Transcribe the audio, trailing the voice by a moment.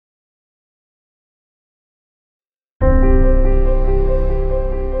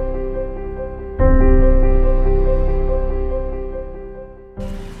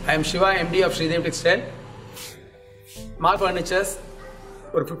I am Shiva, MD of Shree Devi Textiles. Maark Furnitures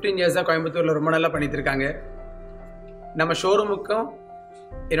ஒரு 15 years கோயம்புத்தூர்ல ரொம்ப நல்லா பண்ணிட்டு இருக்காங்க. நம்ம ஷோரூமுக்கும்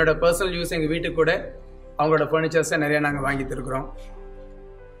என்னோட பர்சனல் யூஸ் எங்க வீட்டுக்கு கூட அவங்களோட ஃபர்னிச்சர்ஸ் நிறைய நாங்க வாங்கிட்டு இருக்கோம்.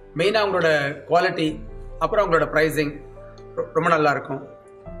 மெயினா அவங்களோட குவாலிட்டி அப்புறம் அவங்களோட பிரைசிங் ரொம்ப நல்லா இருக்கும்.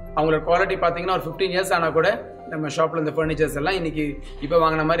 அவங்களோட குவாலிட்டி பாத்தீங்கன்னா ஒரு 15 years ஆனா கூட நம்ம ஷாப்ல இந்த ஃபர்னிச்சர்ஸ் எல்லாம் இன்னைக்கு இப்போ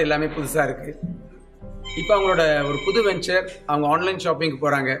வாங்கின மாதிரி எல்லாமே புதுசா இருக்கு. இப்போ அவங்களோட ஒரு புது வெஞ்சர் அவங்க ஆன்லைன் ஷாப்பிங்க்கு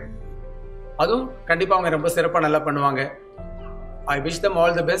போறாங்க. அதுவும் கண்டிப்பா அவங்க ரொம்ப சிறப்பா நல்லா பண்ணுவாங்க. I wish them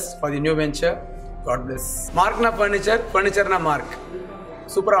all the best for the new venture. God bless. Maark na furniture na Maark.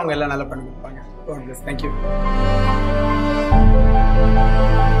 Super அவங்க எல்லாம் நல்லா பண்ணி கொடுப்பாங்க. God bless. Thank you.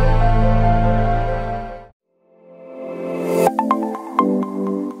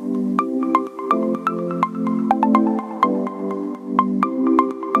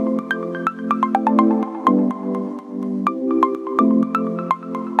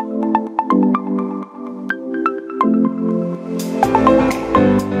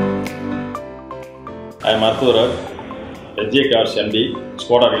 I am Arputharaj, Cars MD,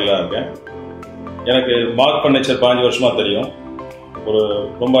 Skoda இருக்கேன். எனக்கு மார்க் ஃபர்னிச்சர் 5 வருஷமா தெரியும். ஒரு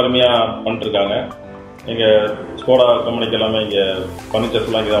ரொம்ப அருமையாக பண்ணிட்டுருக்காங்க. எங்கள் ஸ்கோடா கம்பெனிக்கு எல்லாமே இங்கே ஃபர்னிச்சர்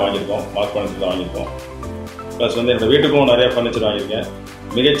ஃபுல்லாக இங்கே தான் வாங்கியிருக்கோம். மார்க் ஃபர்னிச்சர் தான் வாங்கியிருக்கோம். ப்ளஸ் எங்கள் வீட்டுக்கும் நிறைய ஃபர்னிச்சர் வாங்கியிருக்கேன்.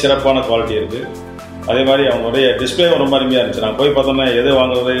 மிகச்சிறப்பான குவாலிட்டி இருக்குது. அதே மாதிரி அவங்களுடைய டிஸ்பிளேவும் ரொம்ப அருமையாக இருந்துச்சு. நான் போய் பார்த்தோம்னா எதை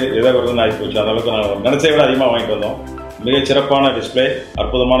வாங்குறது எதை வருதுன்னு ஆகி போச்சு. அந்தளவுக்கு நான் நினச்சதை விட அதிகமாக வாங்கிட்டு வந்தோம். மிகச்சிறப்பான டிஸ்பிளே,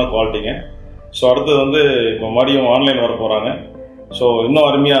 அற்புதமான குவாலிட்டிங்க. ஸோ அடுத்தது இப்போ மறுபடியும் ஆன்லைன் வர போகிறாங்க. ஸோ இன்னும்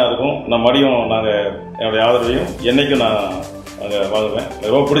அருமையாக இருக்கும். நான் மறுபடியும் நாங்கள் என்னுடைய ஆதரவையும் என்றைக்கும் நான் நாங்கள் வாங்குவேன்.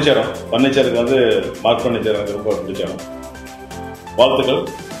 ரொம்ப பிடிச்ச இடம் ஃபர்னிச்சருக்கு மார்க் ஃபர்னிச்சர் எனக்கு ரொம்ப பிடிச்ச இடம். வாழ்த்துக்கள்.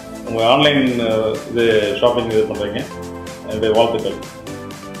 உங்கள் ஆன்லைன் இது ஷாப்பிங் இது பண்ணுறீங்க, என்னுடைய வாழ்த்துக்கள்.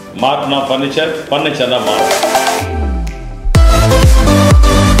 மார்க்னா ஃபர்னிச்சர்னா மார்க்.